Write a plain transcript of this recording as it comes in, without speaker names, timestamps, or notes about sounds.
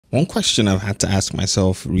One question I've had to ask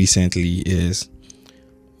myself recently is,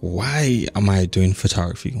 why am I doing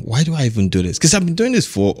photography? Why do I even do this? Because I've been doing this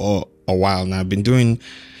for a while now. I've been doing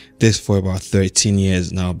this for about 13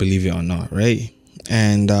 years now, believe it or not, right?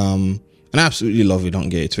 And I absolutely love it. Don't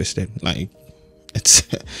get it twisted. Like, it's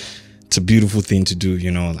a beautiful thing to do,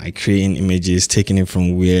 like creating images, taking it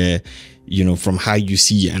from where, from how you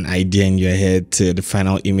see an idea in your head to the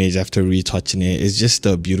final image after retouching it. It's just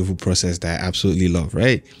a beautiful process that I absolutely love,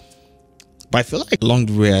 right? But I feel like along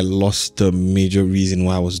the way, I lost the major reason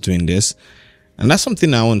why I was doing this. And that's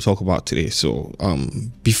something I want to talk about today. So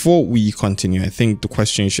before we continue, I think the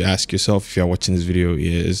question you should ask yourself if you're watching this video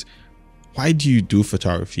is, why do you do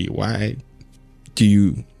photography? Why do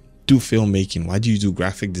you do filmmaking? Why do you do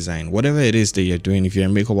graphic design? Whatever it is that you're doing, if you're a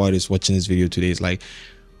makeup artist watching this video today, it's like,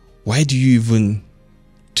 why do you even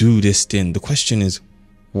do this thing? The question is,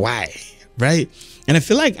 why? Right? And I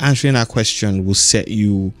feel like answering that question will set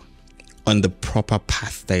you on the proper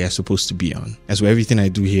path that you're supposed to be on. As with everything I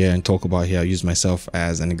do here and talk about here, I use myself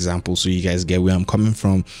as an example so you guys get where I'm coming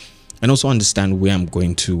from and also understand where I'm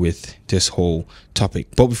going to with this whole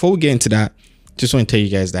topic. But before we get into that, just want to tell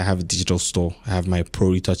you guys that I have a digital store. I have my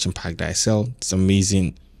Pro Retouching Pack that I sell. It's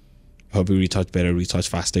amazing. Help you retouch better, retouch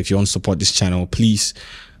faster. If you want to support this channel, please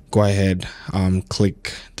go ahead,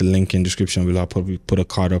 click the link in the description below. I'll probably put a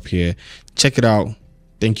card up here. Check it out.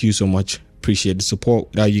 Thank you so much. Appreciate the support.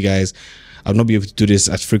 Without you guys, I'll not be able to do this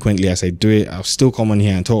as frequently as I do it. I'll still come on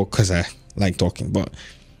here and talk because I like talking, but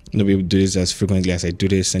I'll not be able to do this as frequently as I do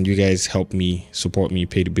this. And you guys help me, support me,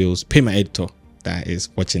 pay the bills, pay my editor that is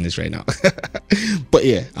watching this right now. But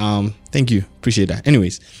yeah, thank you. Appreciate that.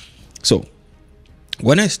 Anyways, so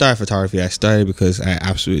when I started photography, I started because I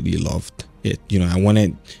absolutely loved it. I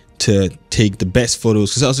wanted to take the best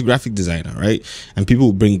photos because I was a graphic designer, right? And people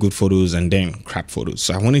would bring good photos and then crap photos.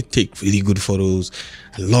 So I wanted to take really good photos.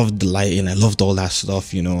 I loved the lighting. I loved all that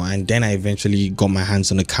stuff, and then I eventually got my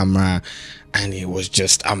hands on the camera and it was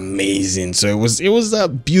just amazing. So it was a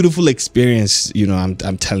beautiful experience,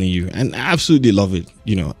 I'm telling you, and I absolutely love it,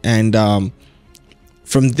 and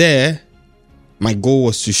from there, my goal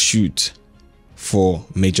was to shoot for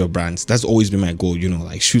major brands. That's always been my goal,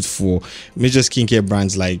 like shoot for major skincare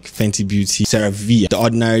brands like Fenty Beauty, CeraVe, The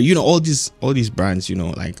Ordinary, all these brands,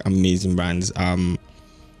 like amazing brands.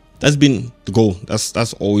 That's been the goal.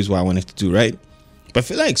 That's always what I wanted to do, right? But I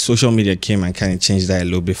feel like social media came and kind of changed that a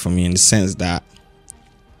little bit for me, in the sense that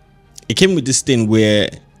it came with this thing where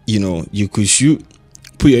you could shoot,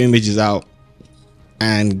 put your images out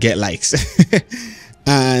and get likes.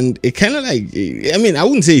 And it kind of like, I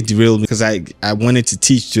wouldn't say it derailed me, because I wanted to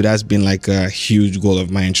teach too. That's been like a huge goal of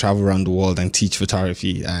mine, travel around the world and teach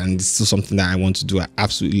photography. And it's still something that I want to do. I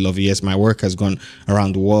absolutely love it. Yes, my work has gone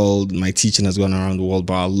around the world. My teaching has gone around the world,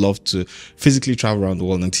 but I love to physically travel around the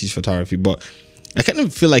world and teach photography. But I kind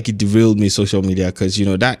of feel like it derailed me, social media, because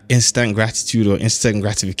that instant gratitude or instant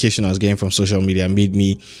gratification I was getting from social media made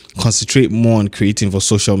me concentrate more on creating for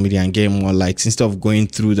social media and getting more likes, instead of going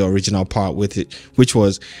through the original part with it, which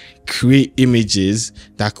was create images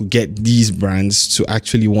that could get these brands to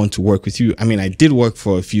actually want to work with you. I did work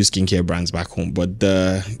for a few skincare brands back home, but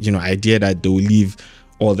the idea that they will leave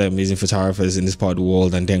all the amazing photographers in this part of the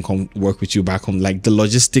world and then come work with you back home, like the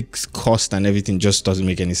logistics cost and everything just doesn't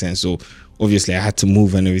make any sense. So obviously I had to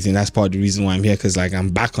move and everything. That's part of the reason why I'm here, because like I'm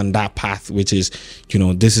back on that path, which is,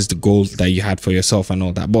 this is the goal that you had for yourself and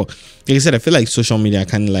all that. But like I said, I feel like social media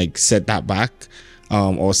kind of like set that back,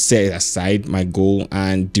 or set aside my goal,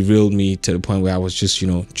 and derailed me to the point where I was just,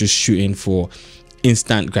 just shooting for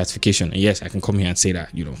instant gratification. And yes, I can come here and say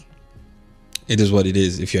that, it is what it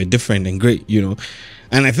is. If you're different, then great,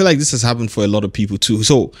 And I feel like this has happened for a lot of people too.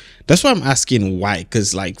 So that's why I'm asking why,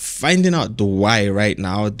 because like finding out the why right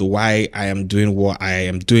now, the why I am doing what I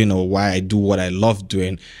am doing, or why I do what I love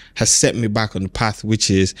doing, has set me back on the path, which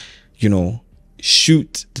is,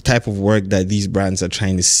 shoot the type of work that these brands are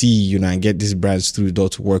trying to see, and get these brands through the door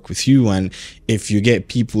to work with you. And if you get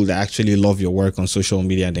people that actually love your work on social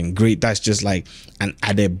media, then great. That's just like an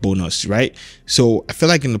added bonus, right? So I feel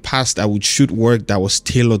like in the past, I would shoot work that was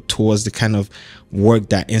tailored towards the kind of work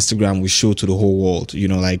that Instagram would show to the whole world.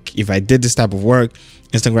 Like if I did this type of work,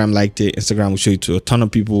 Instagram liked it, Instagram would show it to a ton of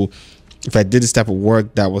people. If I did this type of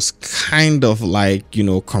work that was kind of like,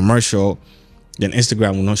 commercial, then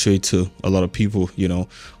Instagram will not show it to a lot of people,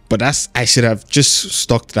 but I should have just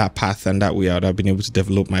stuck to that path, and that way I would have been able to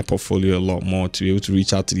develop my portfolio a lot more to be able to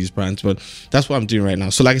reach out to these brands. But that's what I'm doing right now.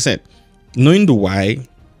 So like I said, knowing the why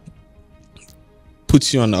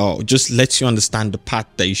puts you on, or just lets you understand the path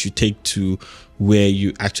that you should take to where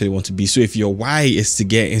you actually want to be. So if your why is to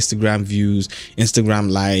get Instagram views, Instagram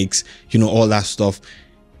likes, all that stuff,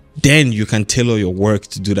 then you can tailor your work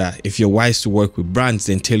to do that. If you're wise to work with brands,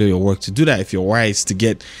 then tailor your work to do that. If you're wise to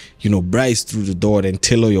get, brides through the door, then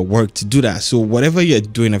tailor your work to do that. So whatever you're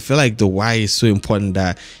doing, I feel like the why is so important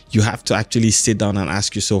that you have to actually sit down and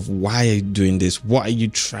ask yourself, why are you doing this? What are you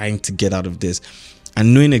trying to get out of this?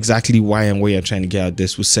 And knowing exactly why and what you're trying to get out of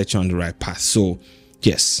this will set you on the right path. So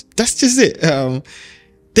yes, that's just it.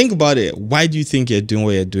 Think about it. Why do you think you're doing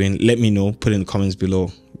what you're doing? Let me know. Put in the comments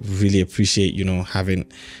below. Really appreciate,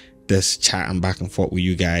 having this chat and back and forth with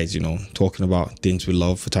you guys, talking about things we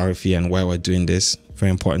love, photography, and why we're doing this.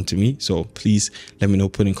 Very important to me. So please let me know.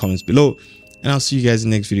 Put in comments below, and I'll see you guys in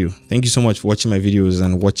the next video. Thank you so much for watching my videos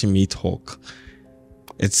and watching me talk.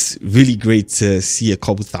 It's really great to see a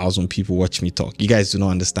couple thousand people watch me talk. You guys do not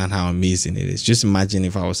understand how amazing it is. Just imagine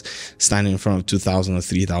if I was standing in front of 2,000 or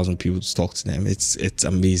 3,000 people to talk to them. It's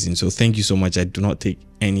amazing. So thank you so much. I do not take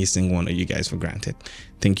any single one of you guys for granted.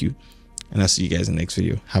 Thank you. And I'll see you guys in the next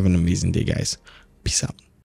video. Have an amazing day, guys. Peace out.